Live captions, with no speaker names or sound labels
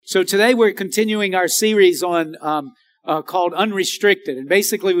So today we're continuing our series on called Unrestricted. And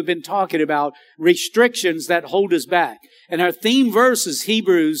basically we've been talking about restrictions that hold us back. And our theme verse is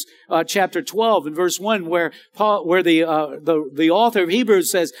Hebrews chapter 12 and verse 1, where the author of Hebrews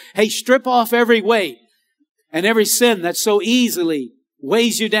says, hey, strip off every weight and every sin that so easily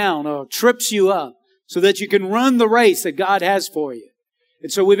weighs you down or trips you up so that you can run the race that God has for you.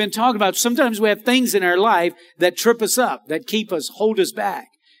 And so we've been talking about sometimes we have things in our life that trip us up, that keep us, hold us back.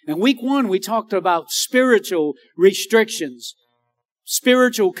 And week 1, we talked about spiritual restrictions,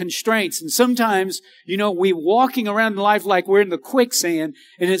 spiritual constraints. And sometimes, we're walking around in life like we're in the quicksand,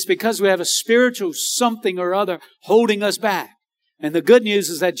 and it's because we have a spiritual something or other holding us back. And the good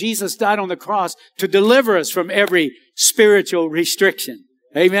news is that Jesus died on the cross to deliver us from every spiritual restriction.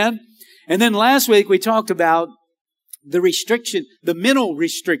 Amen? And then last week we talked about the mental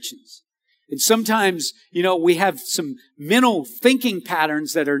restrictions. And sometimes, we have some mental thinking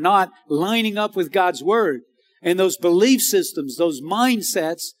patterns that are not lining up with God's Word. And those belief systems, those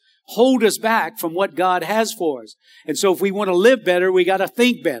mindsets hold us back from what God has for us. And so if we want to live better, we got to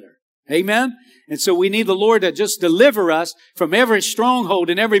think better. Amen? And so we need the Lord to just deliver us from every stronghold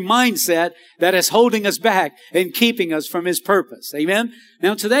and every mindset that is holding us back and keeping us from His purpose. Amen?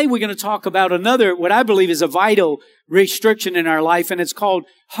 Now today we're going to talk about another, what I believe is a vital restriction in our life, and it's called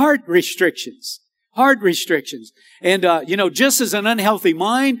heart restrictions. Heart restrictions. And, just as an unhealthy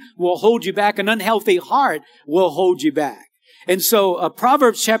mind will hold you back, an unhealthy heart will hold you back. And so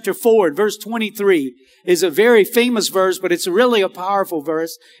Proverbs chapter 4 and verse 23 is a very famous verse, but it's really a powerful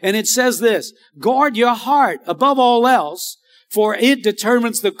verse. And it says this, guard your heart above all else, for it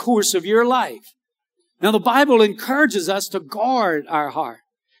determines the course of your life. Now the Bible encourages us to guard our heart,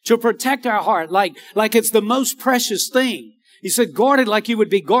 to protect our heart like it's the most precious thing. He said, guard it like you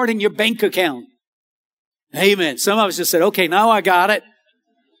would be guarding your bank account. Amen. Some of us just said, okay, now I got it.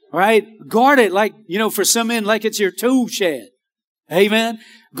 Right? Guard it like, for some men, like it's your tool shed. Amen.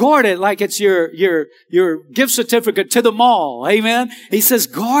 Guard it like it's your gift certificate to the mall. Amen. He says,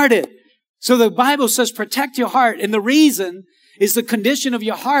 guard it. So the Bible says, protect your heart. And the reason is the condition of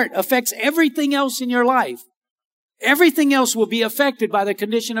your heart affects everything else in your life. Everything else will be affected by the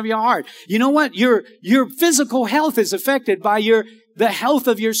condition of your heart. You know what? Your physical health is affected by the health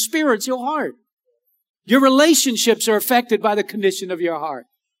of your spiritual heart. Your relationships are affected by the condition of your heart.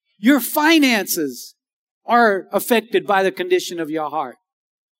 Your finances are affected by the condition of your heart.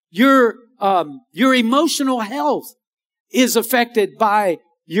 Your emotional health is affected by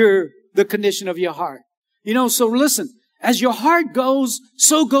the condition of your heart. So listen, as your heart goes,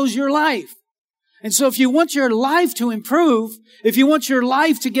 so goes your life. And so if you want your life to improve, if you want your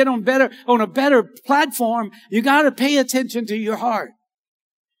life to get on a better platform, you got to pay attention to your heart.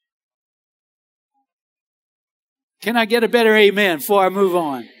 Can I get a better amen before I move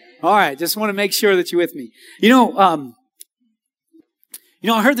on? All right, just want to make sure that you're with me. I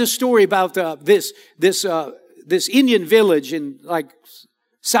heard this story about this Indian village in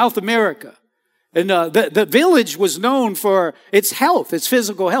South America. And the village was known for its health, its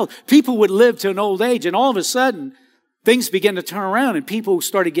physical health. People would live to an old age, and all of a sudden, things began to turn around, and people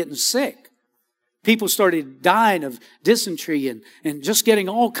started getting sick. People started dying of dysentery and just getting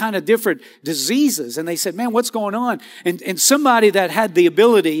all kind of different diseases. And they said, man, what's going on? And somebody that had the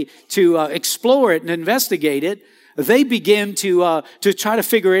ability to explore it and investigate it, they began to try to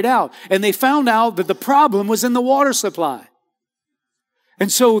figure it out. And they found out that the problem was in the water supply.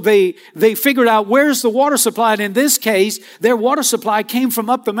 And so they figured out where's the water supply. And in this case, their water supply came from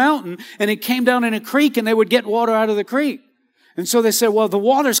up the mountain, and it came down in a creek, and they would get water out of the creek. And so they said, well, the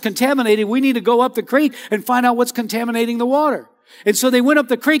water's contaminated. We need to go up the creek and find out what's contaminating the water. And so they went up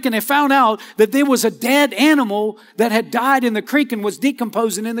the creek, and they found out that there was a dead animal that had died in the creek and was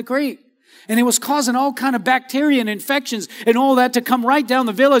decomposing in the creek. And it was causing all kind of bacteria and infections and all that to come right down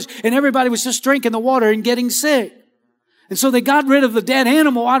the village. And everybody was just drinking the water and getting sick. And so they got rid of the dead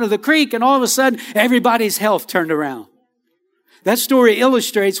animal out of the creek, and all of a sudden, everybody's health turned around. That story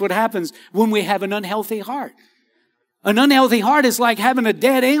illustrates what happens when we have an unhealthy heart. An unhealthy heart is like having a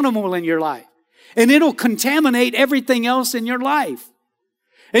dead animal in your life. And it'll contaminate everything else in your life.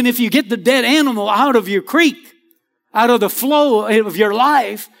 And if you get the dead animal out of your creek, out of the flow of your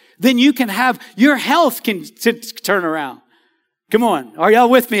life, then you can have, your health can turn around. Come on. Are y'all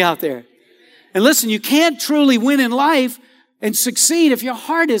with me out there? And listen, you can't truly win in life and succeed if your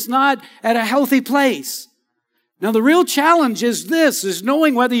heart is not at a healthy place. Now, the real challenge is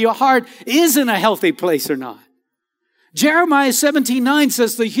knowing whether your heart is in a healthy place or not. Jeremiah 17:9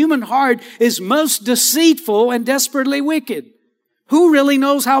 says the human heart is most deceitful and desperately wicked. Who really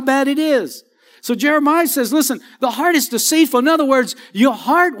knows how bad it is? So Jeremiah says, listen, the heart is deceitful. In other words, your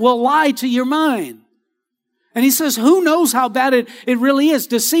heart will lie to your mind. And he says, who knows how bad it really is?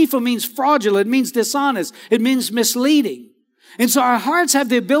 Deceitful means fraudulent. It means dishonest. It means misleading. And so our hearts have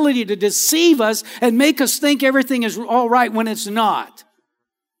the ability to deceive us and make us think everything is all right when it's not.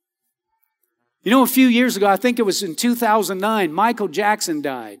 You know, a few years ago, I think it was in 2009, Michael Jackson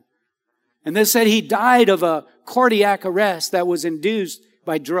died. And they said he died of a cardiac arrest that was induced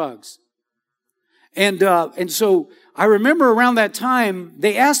by drugs. And so I remember around that time,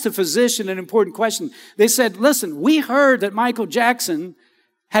 they asked a physician an important question. They said, listen, we heard that Michael Jackson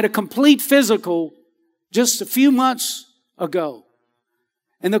had a complete physical just a few months ago.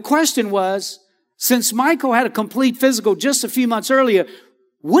 And the question was, since Michael had a complete physical just a few months earlier,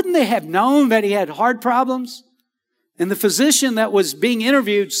 wouldn't they have known that he had heart problems? And the physician that was being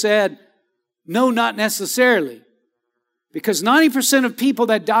interviewed said, no, not necessarily. Because 90% of people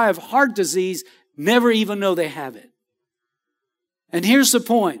that die of heart disease never even know they have it. And here's the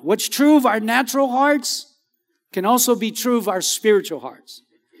point. What's true of our natural hearts can also be true of our spiritual hearts.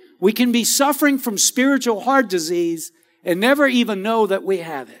 We can be suffering from spiritual heart disease and never even know that we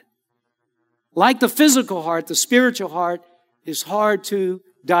have it. Like the physical heart, the spiritual heart is hard to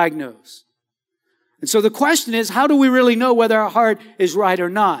diagnose. And so the question is, how do we really know whether our heart is right or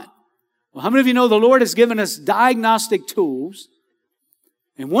not? Well, how many of you know the Lord has given us diagnostic tools?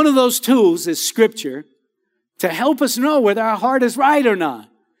 And one of those tools is Scripture to help us know whether our heart is right or not.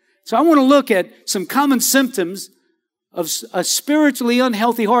 So I want to look at some common symptoms of a spiritually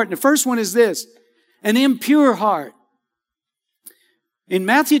unhealthy heart. And the first one is this, an impure heart. In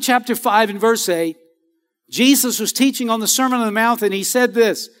Matthew chapter 5 and verse 8, Jesus was teaching on the Sermon on the Mount, and he said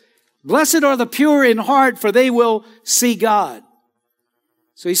this, blessed are the pure in heart, for they will see God.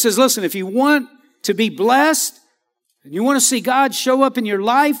 So he says, listen, if you want to be blessed and you want to see God show up in your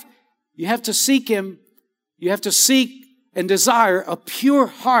life, you have to seek Him. You have to seek and desire a pure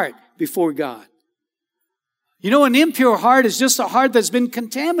heart before God. You know, an impure heart is just a heart that's been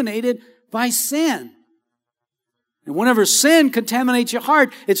contaminated by sin. And whenever sin contaminates your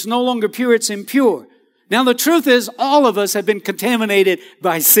heart, it's no longer pure, it's impure. Now, the truth is, all of us have been contaminated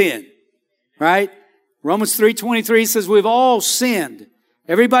by sin, right? Romans 3:23 says we've all sinned.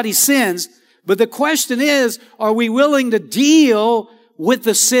 Everybody sins. But the question is, are we willing to deal with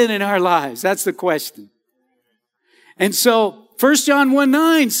the sin in our lives? That's the question. And so 1 John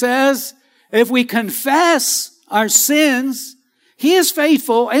 1:9 says, if we confess our sins, He is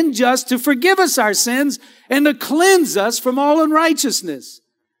faithful and just to forgive us our sins and to cleanse us from all unrighteousness.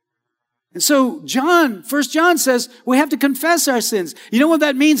 And so 1 John says we have to confess our sins. You know what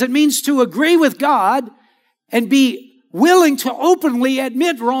that means? It means to agree with God and be willing to openly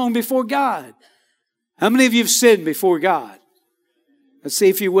admit wrong before God. How many of you have sinned before God? Let's see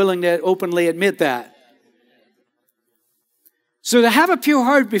if you're willing to openly admit that. So to have a pure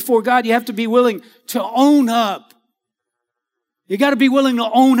heart before God, you have to be willing to own up. You got to be willing to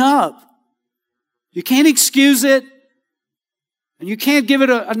own up. You can't excuse it. And you can't give it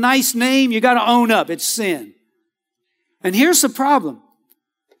a nice name. You got to own up. It's sin. And here's the problem.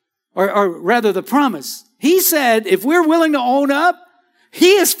 Or rather the promise. He said, if we're willing to own up,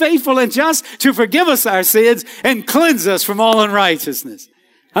 He is faithful and just to forgive us our sins and cleanse us from all unrighteousness.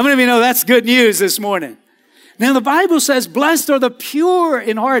 How many of you know that's good news this morning? Now the Bible says, blessed are the pure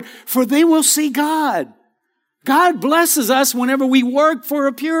in heart, for they will see God. God blesses us whenever we work for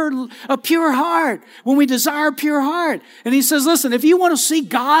a pure heart, when we desire a pure heart. And He says, listen, if you want to see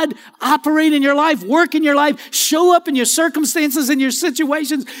God operate in your life, work in your life, show up in your circumstances and your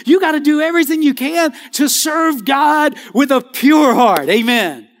situations, you got to do everything you can to serve God with a pure heart.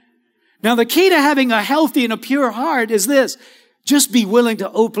 Amen. Now, the key to having a healthy and a pure heart is this. Just be willing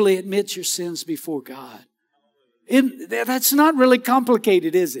to openly admit your sins before God. That's not really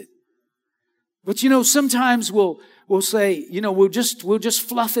complicated, is it? But, you know, sometimes we'll say, you know, we'll just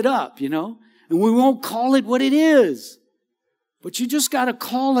fluff it up, you know, and we won't call it what it is. But you just got to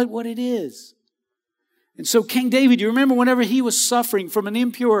call it what it is. And so King David, you remember whenever he was suffering from an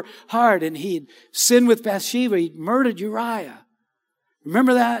impure heart and he'd sinned with Bathsheba, he'd murdered Uriah.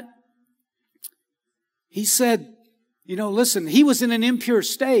 Remember that? He said, you know, listen, he was in an impure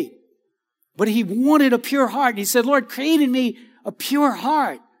state, but he wanted a pure heart. And he said, Lord, create in me a pure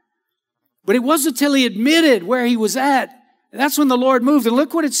heart. But it wasn't until he admitted where he was at. That's when the Lord moved. And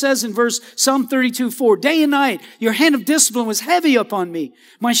look what it says in Psalm 32:4. Day and night, your hand of discipline was heavy upon me.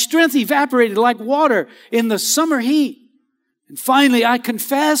 My strength evaporated like water in the summer heat. And finally, I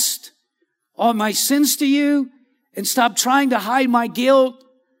confessed all my sins to you and stopped trying to hide my guilt.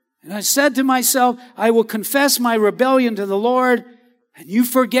 And I said to myself, I will confess my rebellion to the Lord, and you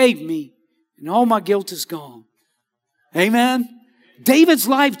forgave me and all my guilt is gone. Amen? David's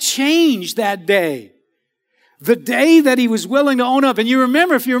life changed that day. The day that he was willing to own up. And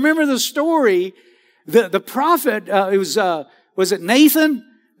if you remember the story, the prophet, was it Nathan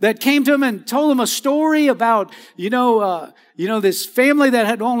that came to him and told him a story about, this family that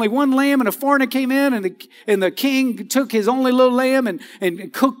had only one lamb, and a foreigner came in, and the king took his only little lamb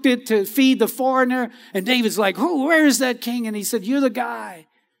and cooked it to feed the foreigner. And David's like, "Oh, where is that king?" And he said, "You're the guy."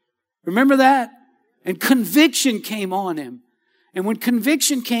 Remember that? And conviction came on him. And when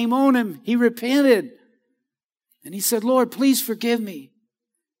conviction came on him, he repented. And he said, "Lord, please forgive me."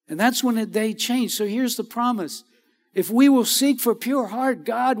 And that's when the day changed. So here's the promise. If we will seek for pure heart,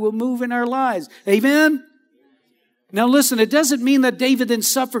 God will move in our lives. Amen? Now listen, it doesn't mean that David then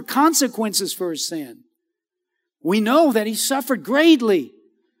suffered consequences for his sin. We know that he suffered greatly.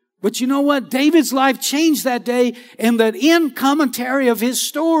 But you know what? David's life changed that day. And the end commentary of his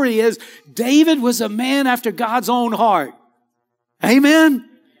story is David was a man after God's own heart. Amen?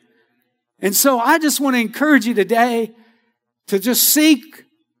 And so I just want to encourage you today to just seek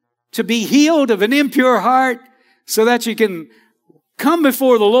to be healed of an impure heart so that you can come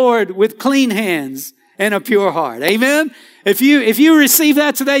before the Lord with clean hands and a pure heart. Amen? If you receive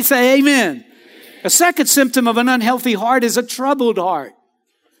that today, say amen. A second symptom of an unhealthy heart is a troubled heart.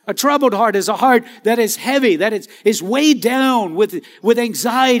 A troubled heart is a heart that is heavy, that is weighed down with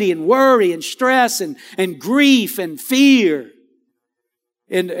anxiety and worry and stress and grief and fear.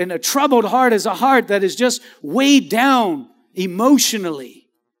 And a troubled heart is a heart that is just weighed down emotionally.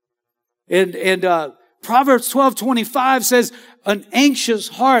 And Proverbs 12:25 says, an anxious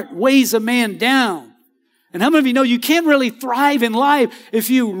heart weighs a man down. And how many of you know you can't really thrive in life if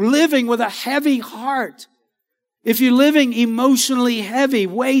you're living with a heavy heart? If you're living emotionally heavy,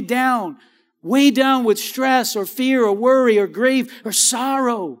 weighed down with stress or fear or worry or grief or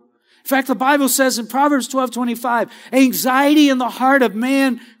sorrow. In fact, the Bible says in Proverbs 12:25, anxiety in the heart of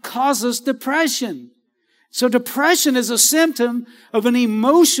man causes depression. So depression is a symptom of an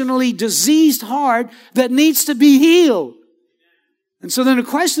emotionally diseased heart that needs to be healed. And so then the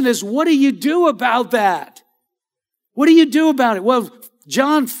question is, what do you do about that? What do you do about it? Well,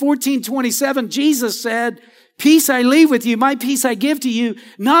 John 14:27, Jesus said, peace I leave with you, my peace I give to you.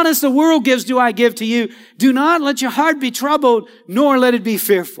 Not as the world gives do I give to you. Do not let your heart be troubled, nor let it be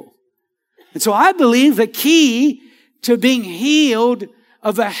fearful. And so I believe the key to being healed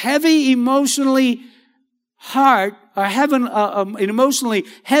of a heavy emotionally heart, or having an emotionally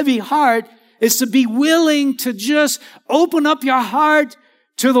heavy heart, is to be willing to just open up your heart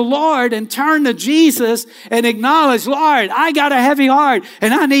to the Lord and turn to Jesus and acknowledge, Lord, I got a heavy heart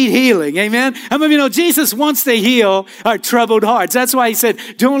and I need healing. Amen. How many of you know Jesus wants to heal our troubled hearts? That's why he said,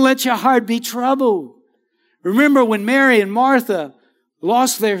 don't let your heart be troubled. Remember when Mary and Martha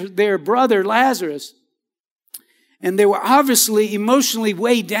lost their brother Lazarus, and they were obviously emotionally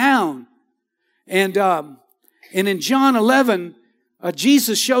weighed down. And in John 11,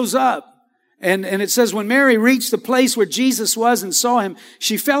 Jesus shows up. And it says, when Mary reached the place where Jesus was and saw him,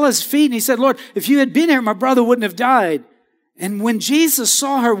 she fell at his feet and he said, Lord, if you had been here, my brother wouldn't have died. And when Jesus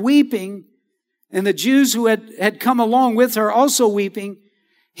saw her weeping, and the Jews who had come along with her also weeping,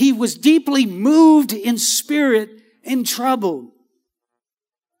 he was deeply moved in spirit and troubled.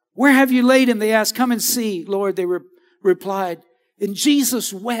 Where have you laid him? They asked. Come and see, Lord, they replied. And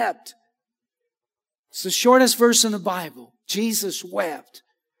Jesus wept. It's the shortest verse in the Bible. Jesus wept.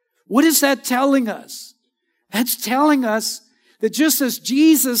 What is that telling us? That's telling us that just as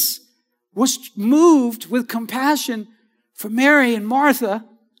Jesus was moved with compassion for Mary and Martha,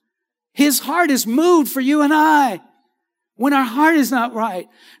 his heart is moved for you and I when our heart is not right.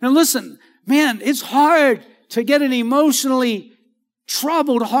 Now listen, man, it's hard to get an emotionally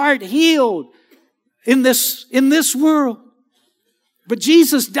troubled heart healed in this world. But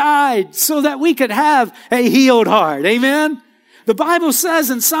Jesus died so that we could have a healed heart. Amen? The Bible says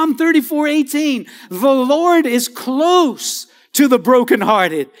in Psalm 34:18, the Lord is close to the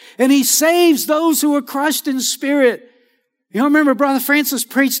brokenhearted, and he saves those who are crushed in spirit. You know, remember Brother Francis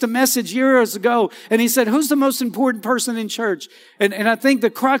preached a message years ago, and he said, who's the most important person in church? And I think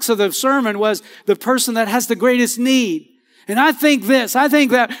the crux of the sermon was the person that has the greatest need. And I think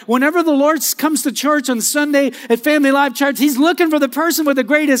that whenever the Lord comes to church on Sunday at Family Life Church, he's looking for the person with the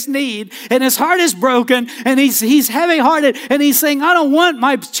greatest need, and his heart is broken, and he's heavy-hearted, and he's saying, I don't want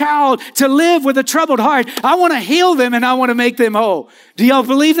my child to live with a troubled heart. I want to heal them, and I want to make them whole. Do y'all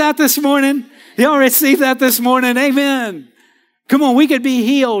believe that this morning? Do y'all receive that this morning? Amen. Come on, we could be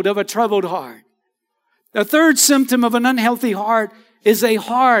healed of a troubled heart. The third symptom of an unhealthy heart is a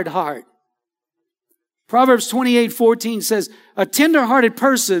hard heart. Proverbs 28:14 says, a tender-hearted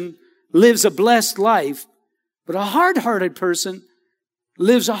person lives a blessed life, but a hard-hearted person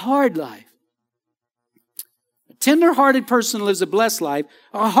lives a hard life. A tender-hearted person lives a blessed life.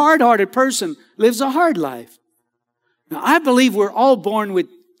 A hard-hearted person lives a hard life. Now, I believe we're all born with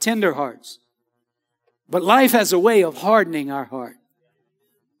tender hearts, but life has a way of hardening our heart.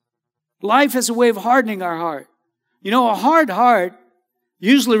 Life has a way of hardening our heart. You know, a hard heart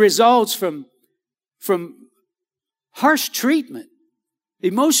usually results from harsh treatment,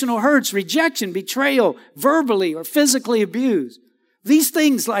 emotional hurts, rejection, betrayal, verbally or physically abused. These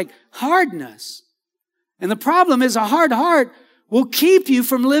things like hardness. And the problem is a hard heart will keep you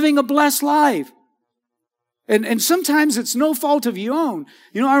from living a blessed life. And sometimes it's no fault of your own.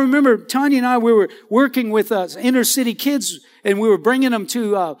 You know, I remember Tanya and I, we were working with inner city kids, and we were bringing them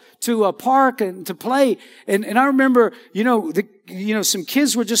to a park and to play. And I remember, some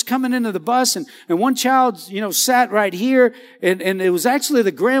kids were just coming into the bus, and one child, sat right here, and it was actually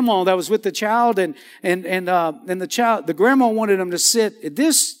the grandma that was with the child, and the grandma wanted him to sit at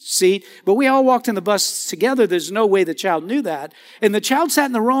this seat, but we all walked in the bus together. There's no way the child knew that. And the child sat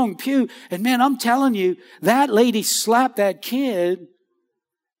in the wrong pew, and man, I'm telling you, that lady slapped that kid,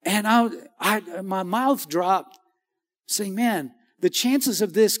 and my mouth dropped, saying, man, the chances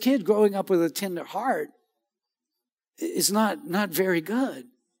of this kid growing up with a tender heart is not very good.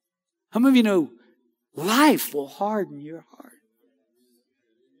 How many of you know life will harden your heart?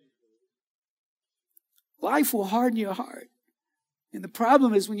 Life will harden your heart. And the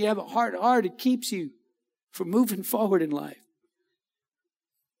problem is when you have a hard heart, it keeps you from moving forward in life.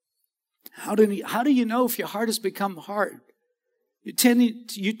 How do you know if your heart has become hard? You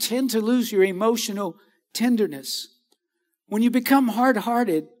tend to lose your emotional tenderness. When you become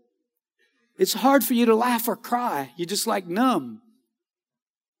hard-hearted, it's hard for you to laugh or cry. You're just like numb.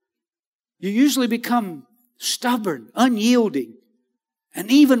 You usually become stubborn, unyielding, and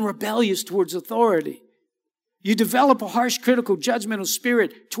even rebellious towards authority. You develop a harsh, critical, judgmental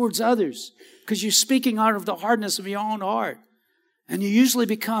spirit towards others because you're speaking out of the hardness of your own heart. And you usually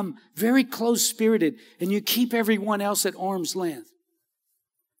become very close-spirited, and you keep everyone else at arm's length.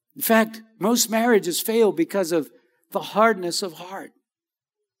 In fact, most marriages fail because of the hardness of heart.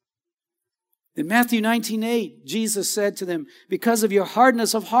 In Matthew 19:8, Jesus said to them, because of your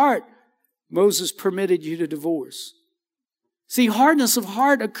hardness of heart, Moses permitted you to divorce. See, hardness of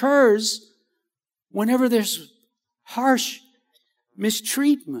heart occurs whenever there's harsh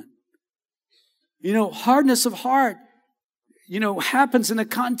mistreatment. Hardness of heart, happens in the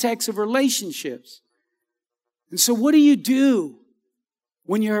context of relationships. And so what do you do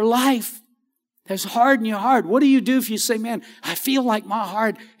when your life has hardened your heart? What do you do if you say, man, I feel like my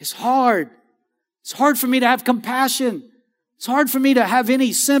heart is hard. It's hard for me to have compassion. It's hard for me to have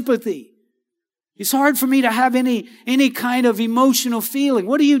any sympathy. It's hard for me to have any kind of emotional feeling.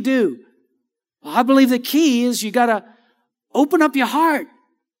 What do you do? Well, I believe the key is you got to open up your heart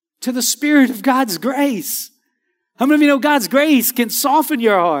to the Spirit of God's grace. How many of you know God's grace can soften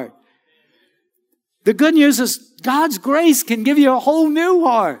your heart? The good news is God's grace can give you a whole new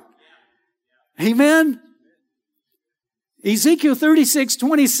heart. Amen? Ezekiel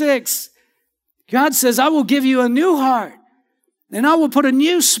 36:26, God says, I will give you a new heart, and I will put a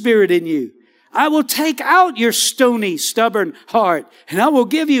new spirit in you. I will take out your stony, stubborn heart, and I will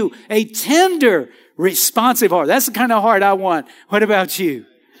give you a tender, responsive heart. That's the kind of heart I want. What about you?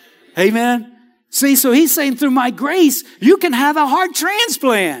 Amen? See, so he's saying through my grace, you can have a heart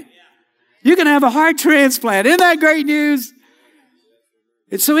transplant. You can have a heart transplant. Isn't that great news?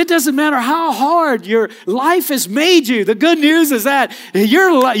 And so it doesn't matter how hard your life has made you. The good news is that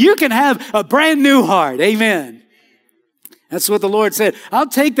you can have a brand new heart. Amen. That's what the Lord said. I'll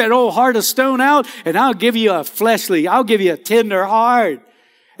take that old heart of stone out, and I'll give you I'll give you a tender heart.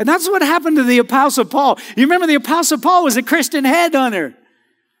 And that's what happened to the Apostle Paul. You remember the Apostle Paul was a Christian headhunter.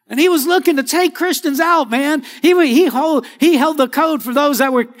 And he was looking to take Christians out, man. He held the code for those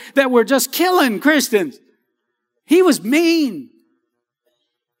that were just killing Christians. He was mean.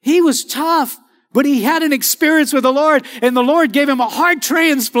 He was tough, but he had an experience with the Lord, and the Lord gave him a heart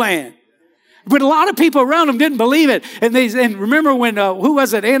transplant. But a lot of people around him didn't believe it. And remember when, who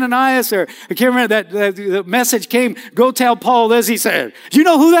was it, Ananias, or I can't remember, that the message came, go tell Paul this. He said, you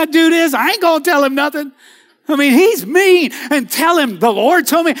know who that dude is? I ain't going to tell him nothing. I mean, he's mean. And tell him, the Lord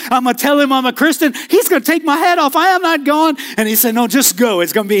told me, I'm going to tell him I'm a Christian. He's going to take my head off. I am not going. And he said, no, just go.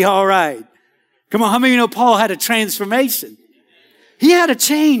 It's going to be all right. Come on, how many of you know Paul had a transformation? He had to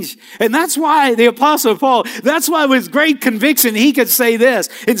change. And that's why the Apostle Paul, that's why with great conviction he could say this.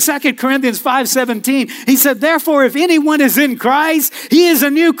 In 2 Corinthians 5:17, he said, therefore, if anyone is in Christ, he is a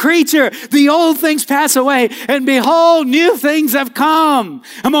new creature. The old things pass away, and behold, new things have come.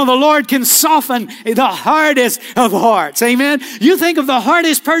 Come on, the Lord can soften the hardest of hearts. Amen. You think of the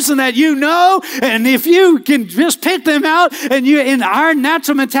hardest person that you know, and if you can just pick them out, and you, in our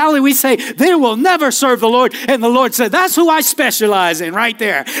natural mentality, we say, they will never serve the Lord. And the Lord said, that's who I specialize in right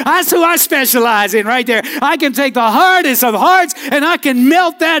there. That's who I specialize in right there. I can take the hardest of hearts and I can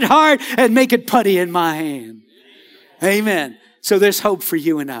melt that heart and make it putty in my hand. Amen. So there's hope for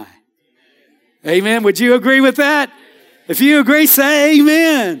you and I. Amen. Would you agree with that? If you agree, say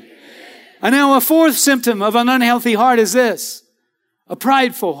amen. And now a fourth symptom of an unhealthy heart is this: a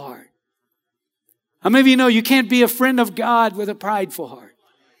prideful heart. How many of you know you can't be a friend of God with a prideful heart?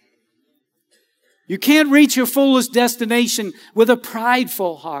 You can't reach your fullest destination with a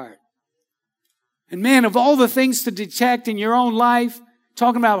prideful heart. And man, of all the things to detect in your own life,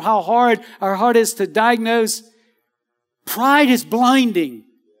 talking about how hard our heart is to diagnose, pride is blinding.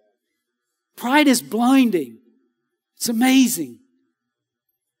 Pride is blinding. It's amazing.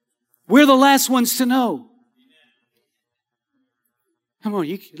 We're the last ones to know. Come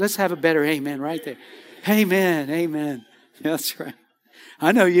on, let's have a better amen right there. Amen, amen. That's right.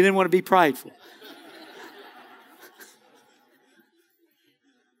 I know you didn't want to be prideful.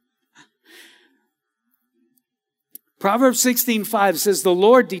 Proverbs 16:5 says, the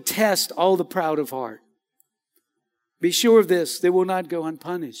Lord detests all the proud of heart. Be sure of this, they will not go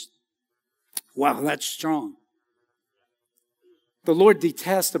unpunished. Wow, that's strong. The Lord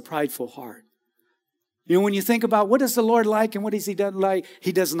detests a prideful heart. You know, when you think about what does the Lord like and what does He doesn't like,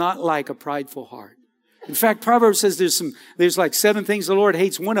 He does not like a prideful heart. In fact, Proverbs says there's like 7 things the Lord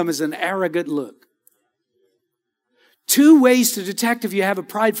hates. One of them is an arrogant look. 2 ways to detect if you have a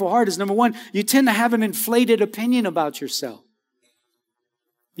prideful heart is, number 1, you tend to have an inflated opinion about yourself.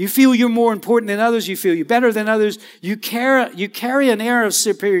 You feel you're more important than others. You feel you're better than others. You carry an air of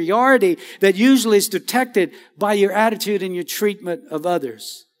superiority that usually is detected by your attitude and your treatment of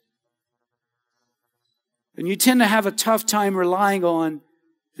others. And you tend to have a tough time relying on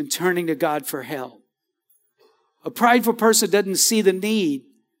and turning to God for help. A prideful person doesn't see the need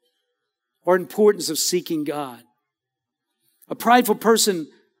or importance of seeking God. A prideful person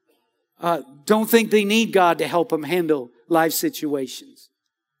don't think they need God to help them handle life situations.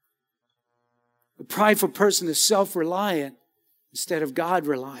 A prideful person is self-reliant instead of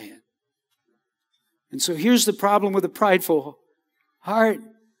God-reliant. And so here's the problem with a prideful heart,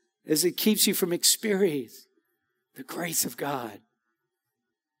 is it keeps you from experiencing the grace of God.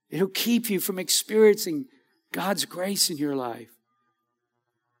 It'll keep you from experiencing God's grace in your life.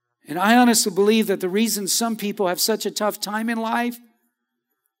 And I honestly believe that the reason some people have such a tough time in life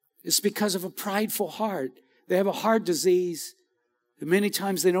is because of a prideful heart. They have a heart disease, and many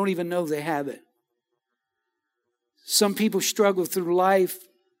times they don't even know they have it. Some people struggle through life,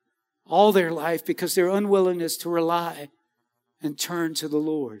 all their life, because their unwillingness to rely and turn to the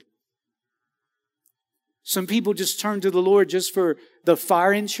Lord. Some people just turn to the Lord just for the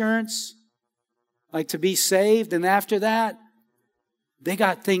fire insurance, like to be saved, and after that, they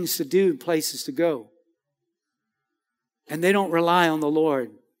got things to do and places to go. And they don't rely on the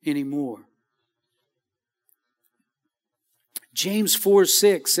Lord anymore. James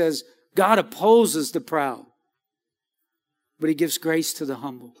 4:6 says, God opposes the proud, but He gives grace to the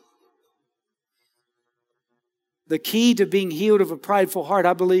humble. The key to being healed of a prideful heart,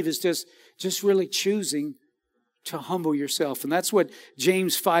 I believe, is just really choosing to humble yourself. And that's what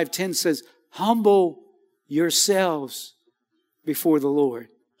James 5:10 says, humble yourselves before the Lord,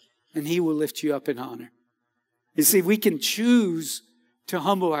 and He will lift you up in honor. You see, we can choose to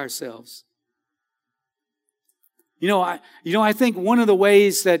humble ourselves. I think one of the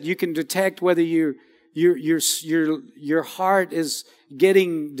ways that you can detect whether your heart is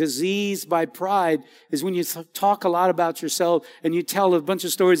getting diseased by pride is when you talk a lot about yourself and you tell a bunch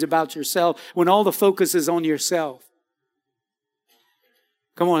of stories about yourself when all the focus is on yourself.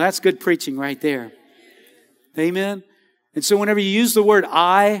 Come on, that's good preaching right there. Amen. And so whenever you use the word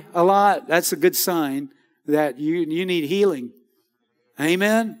I a lot, that's a good sign that you need healing.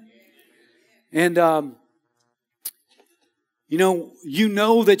 Amen. And, you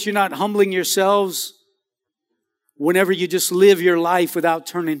know that you're not humbling yourselves whenever you just live your life without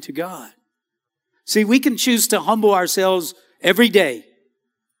turning to God. See, we can choose to humble ourselves every day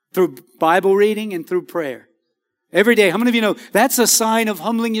through Bible reading and through prayer. Every day. How many of you know that's a sign of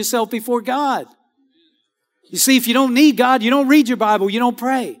humbling yourself before God? You see, if you don't need God, you don't read your Bible, you don't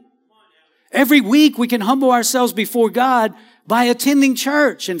pray. Every week we can humble ourselves before God by attending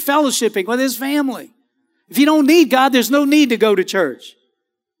church and fellowshipping with his family. If you don't need God, there's no need to go to church.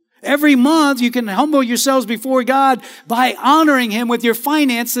 Every month you can humble yourselves before God by honoring him with your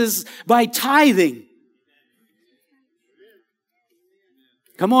finances by tithing.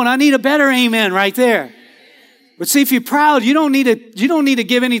 Come on, I need a better amen right there. But see, if you're proud, you don't need to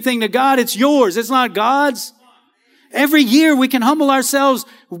give anything to God. It's yours. It's not God's. Every year we can humble ourselves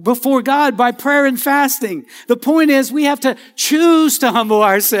before God by prayer and fasting. The point is we have to choose to humble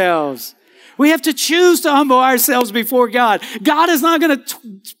ourselves. We have to choose to humble ourselves before God. God is not going to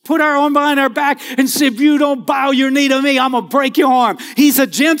put our arm behind our back and say, if you don't bow your knee to me, I'm going to break your arm. He's a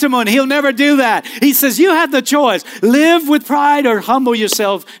gentleman. He'll never do that. He says, you have the choice. Live with pride or humble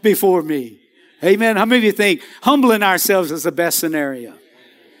yourself before me. Amen. How many of you think humbling ourselves is the best scenario?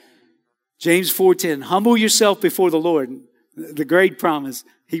 James 4:10, humble yourself before the Lord. The great promise,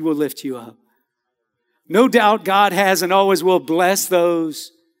 he will lift you up. No doubt God has and always will bless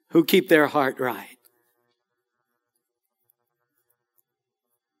those who keep their heart right.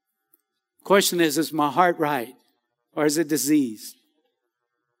 Question is my heart right or is it diseased?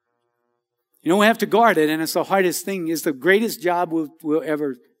 You know, we have to guard it, and it's the hardest thing. It's the greatest job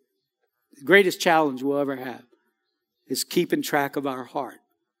the greatest challenge we'll ever have is keeping track of our heart.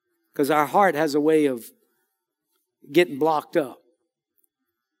 Because our heart has a way of getting blocked up.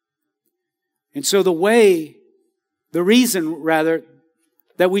 And so the reason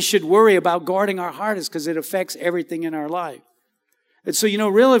that we should worry about guarding our heart is because it affects everything in our life. And so,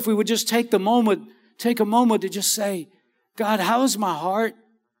 really, if we would just take a moment to just say, God, how is my heart?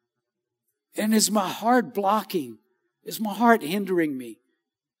 And is my heart blocking? Is my heart hindering me?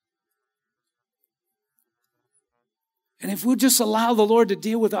 And if we'll just allow the Lord to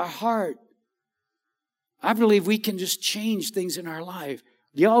deal with our heart, I believe we can just change things in our life.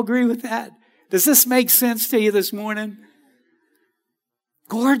 Do y'all agree with that? Does this make sense to you this morning?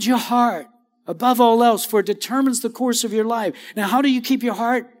 Guard your heart above all else, for it determines the course of your life. Now, how do you keep your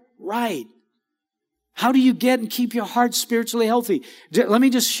heart right? How do you get and keep your heart spiritually healthy? Let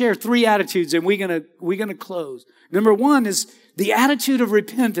me just share 3 attitudes, and we're gonna close. Number 1 is the attitude of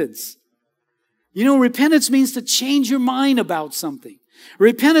repentance. Repentance means to change your mind about something.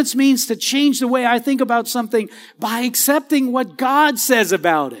 Repentance means to change the way I think about something by accepting what God says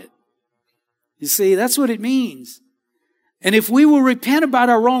about it. You see, that's what it means. And if we will repent about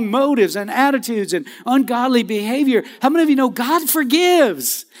our wrong motives and attitudes and ungodly behavior, how many of you know God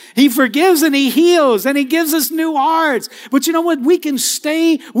forgives? He forgives and He heals and He gives us new hearts. But you know what? We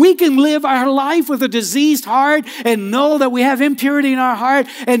can live our life with a diseased heart and know that we have impurity in our heart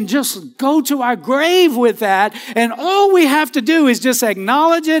and just go to our grave with that. And all we have to do is just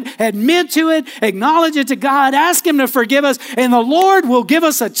acknowledge it, admit to it, acknowledge it to God, ask Him to forgive us, and the Lord will give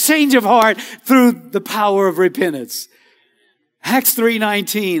us a change of heart through the power of repentance. Acts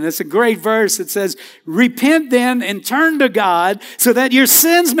 3:19, that's a great verse. It says, repent then and turn to God so that your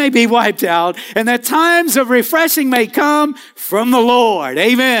sins may be wiped out and that times of refreshing may come from the Lord.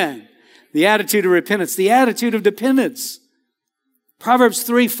 Amen. The attitude of repentance, the attitude of dependence. Proverbs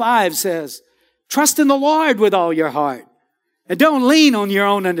 3:5 says, trust in the Lord with all your heart and don't lean on your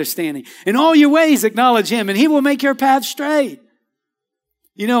own understanding. In all your ways acknowledge Him and He will make your path straight.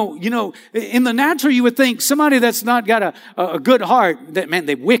 You know, in the natural, you would think somebody that's not got a good heart, that man,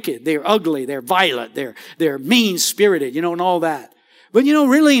 they're wicked, they're ugly, they're violent, they're mean-spirited, and all that. But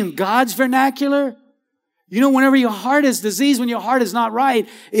really in God's vernacular, whenever your heart is diseased, when your heart is not right,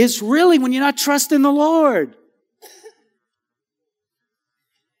 it's really when you're not trusting the Lord.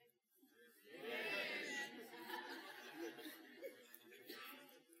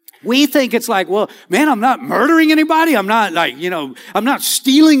 We think it's like, well, man, I'm not murdering anybody. I'm not I'm not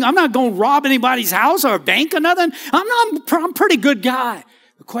stealing. I'm not going to rob anybody's house or a bank or nothing. I'm a pretty good guy.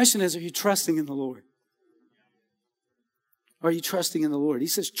 The question is, are you trusting in the Lord? Are you trusting in the Lord? He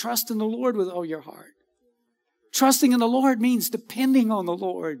says, trust in the Lord with all your heart. Trusting in the Lord means depending on the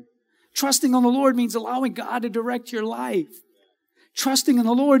Lord. Trusting on the Lord means allowing God to direct your life. Trusting in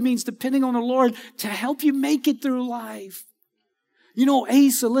the Lord means depending on the Lord to help you make it through life.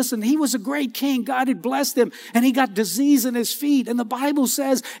 Asa, listen, he was a great king. God had blessed him and he got disease in his feet. And the Bible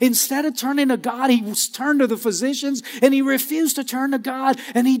says instead of turning to God, he turned to the physicians and he refused to turn to God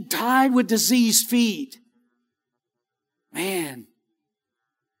and he died with diseased feet. Man,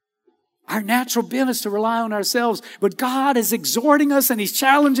 our natural bent is to rely on ourselves, but God is exhorting us and He's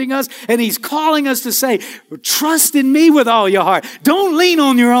challenging us and He's calling us to say, trust in me with all your heart. Don't lean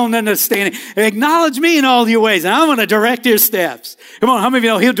on your own understanding. Acknowledge me in all your ways and I'm going to direct your steps. Come on, how many of you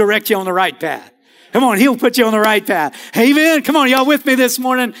know He'll direct you on the right path? Come on, He'll put you on the right path. Amen. Come on, y'all with me this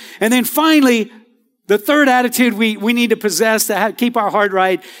morning? And then finally, The third attitude we need to possess to keep our heart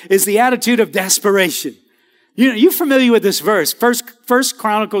right is the attitude of desperation. You're familiar with this verse, First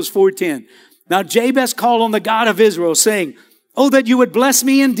Chronicles 4:10. Now Jabez called on the God of Israel, saying, oh, that you would bless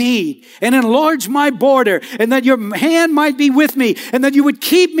me indeed and enlarge my border, and that your hand might be with me, and that you would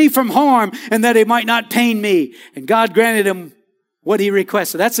keep me from harm, and that it might not pain me. And God granted him what he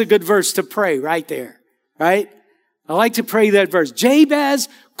requested. That's a good verse to pray right there, right? I like to pray that verse. Jabez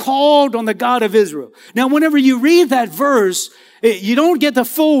called on the God of Israel. Now, whenever you read that verse, you don't get the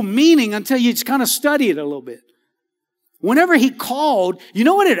full meaning until you just kind of study it a little bit. Whenever he called, you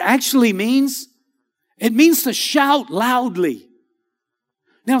know what it actually means? It means to shout loudly.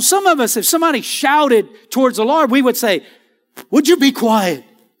 Now, some of us, if somebody shouted towards the Lord, we would say, would you be quiet?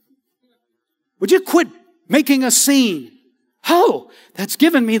 Would you quit making a scene? Oh, that's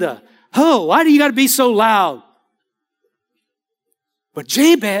giving me why do you got to be so loud? But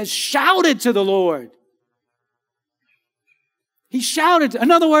Jabez shouted to the Lord. He shouted.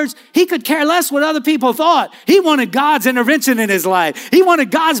 In other words, he could care less what other people thought. He wanted God's intervention in his life. He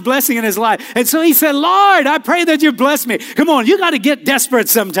wanted God's blessing in his life. And so he said, Lord, I pray that you bless me. Come on, you got to get desperate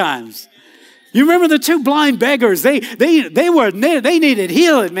sometimes. You remember the two blind beggars? They needed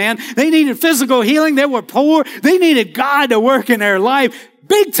healing, man. They needed physical healing. They were poor. They needed God to work in their life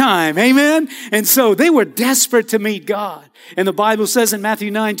big time. Amen. And so they were desperate to meet God. And the Bible says in Matthew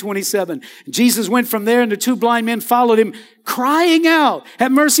 9:27, Jesus went from there and the two blind men followed him, crying out,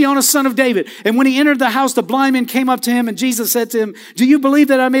 have mercy on us, son of David. And when he entered the house, the blind men came up to him and Jesus said to him, do you believe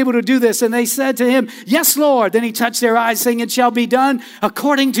that I'm able to do this? And they said to him, yes, Lord. Then he touched their eyes, saying, it shall be done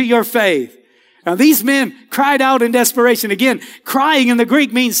according to your faith. Now, these men cried out in desperation. Again, crying in the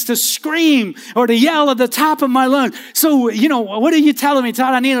Greek means to scream or to yell at the top of my lungs. So, what are you telling me,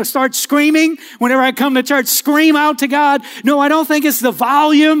 Todd? I need to start screaming whenever I come to church, scream out to God? No, I don't think it's the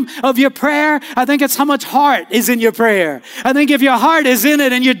volume of your prayer. I think it's how much heart is in your prayer. I think if your heart is in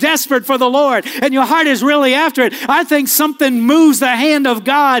it and you're desperate for the Lord and your heart is really after it, I think something moves the hand of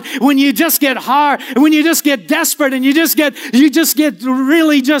God when you just get hard, when you just get desperate and you just get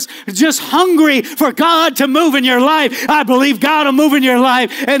really just hungry for God to move in your life. I believe God will move in your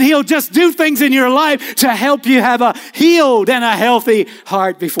life and he'll just do things in your life to help you have a healed and a healthy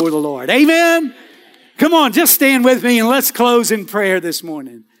heart before the Lord. Amen. Come on, just stand with me and let's close in prayer this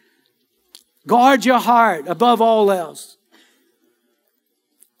morning. Guard your heart above all else,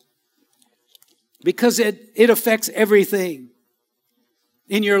 because it affects everything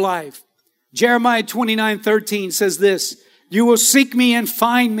in your life. Jeremiah 29:13 says this, you will seek me and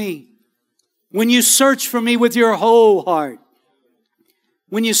find me when you search for me with your whole heart.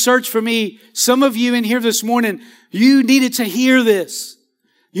 When you search for me, some of you in here this morning, you needed to hear this.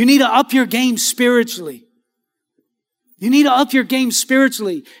 You need to up your game spiritually. You need to up your game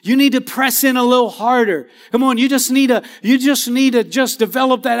spiritually. You need to press in a little harder. Come on, you just need to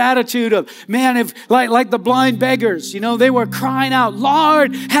develop that attitude of, man, if like the blind beggars, they were crying out,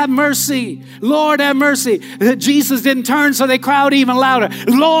 Lord, have mercy. Lord, have mercy. Jesus didn't turn, so they cried even louder.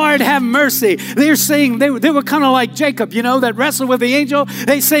 Lord, have mercy. They're saying, they were kind of like Jacob, that wrestled with the angel.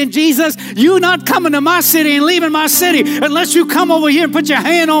 They saying, Jesus, you not coming to my city and leaving my city unless you come over here and put your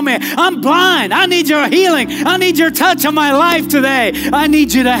hand on me. I'm blind. I need your healing. I need your touch of my life today. I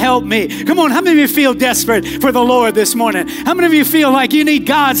need you to help me. Come on, how many of you feel desperate for the Lord this morning? How many of you feel like you need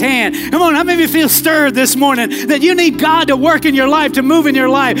God's hand? Come on, how many of you feel stirred this morning that you need God to work in your life, to move in your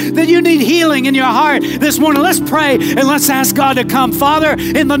life, that you need healing in your heart this morning? Let's pray and let's ask God to come. Father,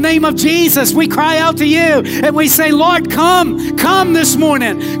 in the name of Jesus, we cry out to you and we say, Lord, come this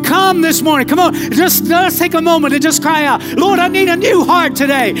morning. Come this morning. Come on, let's take a moment and just cry out, Lord, I need a new heart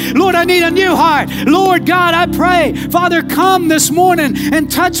today. Lord, I need a new heart. Lord God, I pray, Father, come this morning and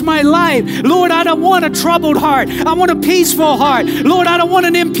touch my life. Lord, I don't want a troubled heart. I want a peaceful heart. Lord, I don't want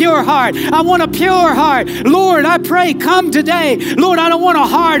an impure heart. I want a pure heart. Lord, I pray, come today. Lord, I don't want a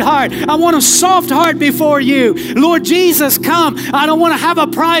hard heart. I want a soft heart before you. Lord Jesus, come. I don't want to have a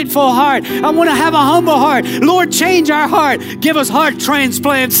prideful heart. I want to have a humble heart. Lord, change our heart. Give us heart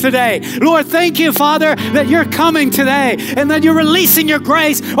transplants today. Lord, thank you, Father, that you're coming today and that you're releasing your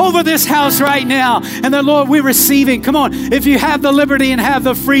grace over this house right now. And that, Lord, we're receiving. Come on, if you have the liberty and have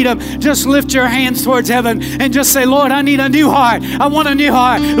the freedom, just lift your hands towards heaven and just say, Lord, I need a new heart. I want a new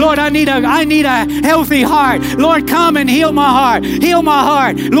heart. Lord, I need a healthy heart. Lord, come and heal my heart. Heal my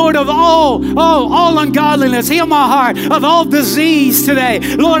heart. Lord, of all ungodliness, heal my heart. Of all disease today,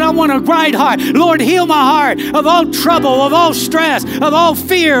 Lord, I want a right heart. Lord, heal my heart. Of all trouble, of all stress, of all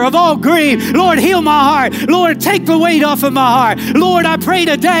fear, of all grief, Lord, heal my heart. Lord, take the weight off of my heart. Lord, I pray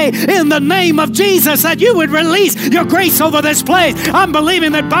today in the name of Jesus that you would release your your grace over this place. I'm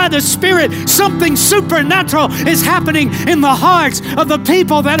believing that by the Spirit, something supernatural is happening in the hearts of the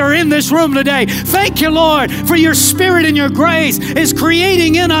people that are in this room today. Thank you, Lord, for your Spirit and your grace is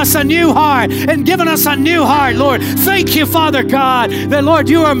creating in us a new heart and giving us a new heart, Lord. Thank you, Father God, that, Lord,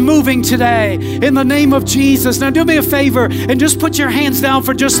 you are moving today in the name of Jesus. Now, do me a favor and just put your hands down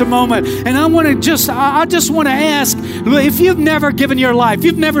for just a moment. And I just want to ask, if you've never given your life,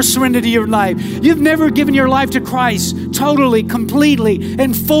 you've never surrendered your life, you've never given your life to Christ totally, completely,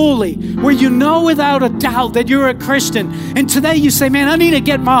 and fully, where you know without a doubt that you're a Christian, and today you say, man, I need to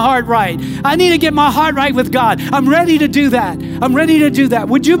get my heart right. I need to get my heart right with God. I'm ready to do that. I'm ready to do that.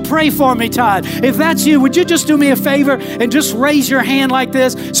 Would you pray for me, Todd? If that's you, would you just do me a favor and just raise your hand like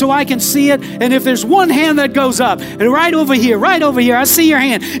this so I can see it? And if there's one hand that goes up, and right over here, I see your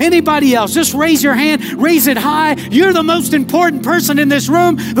hand. Anybody else, just raise your hand, raise it high. You're the most important person in this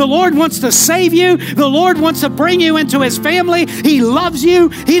room. The Lord wants to save you. The Lord wants to bring you into His family. He loves you.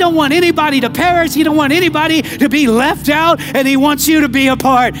 He don't want anybody to perish. He don't want anybody to be left out, and He wants you to be a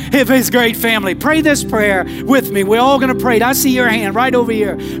part of His great family. Pray this prayer with me. We're all going to pray it. I see your hand right over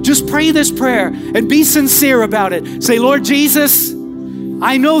here. Just pray this prayer and be sincere about it. Say, Lord Jesus,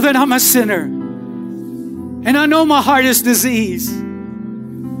 I know that I'm a sinner, and I know my heart is diseased,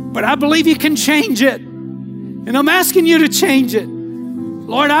 but I believe you can change it, and I'm asking you to change it.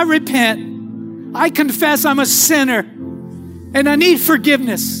 Lord, I repent. I confess I'm a sinner, and I need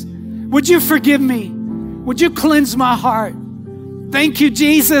forgiveness. Would you forgive me? Would you cleanse my heart? Thank you,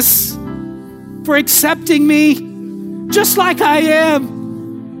 Jesus, for accepting me just like I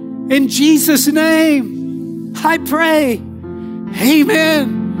am. In Jesus' name, I pray.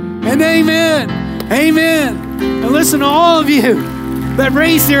 Amen and amen. Amen. And listen to all of you that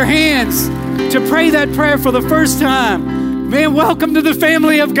raised your hands to pray that prayer for the first time. Man, welcome to the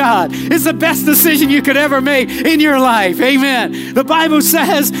family of God. It's the best decision you could ever make in your life. Amen. The Bible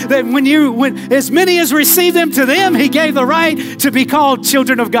says that when as many as received Him, to them He gave the right to be called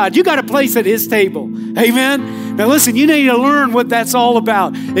children of God. You got a place at His table. Amen. Now listen, you need to learn what that's all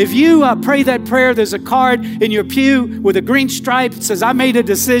about. If you pray that prayer, there's a card in your pew with a green stripe. It says, I made a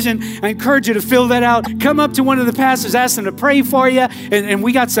decision. I encourage you to fill that out. Come up to one of the pastors, ask them to pray for you. And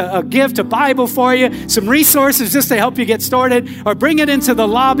we got a gift, a Bible for you, some resources just to help you get started. Or bring it into the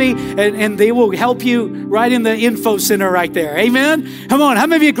lobby and they will help you right in the info center right there. Amen? Come on, how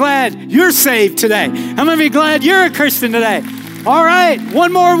many of you are glad you're saved today? How many of you are glad you're a Christian today? All right,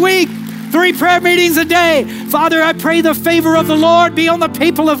 one more week. 3 prayer meetings a day. Father, I pray the favor of the Lord be on the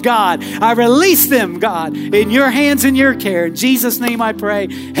people of God. I release them, God, in your hands and your care. In Jesus' name I pray.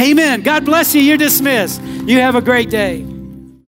 Amen. God bless you. You're dismissed. You have a great day.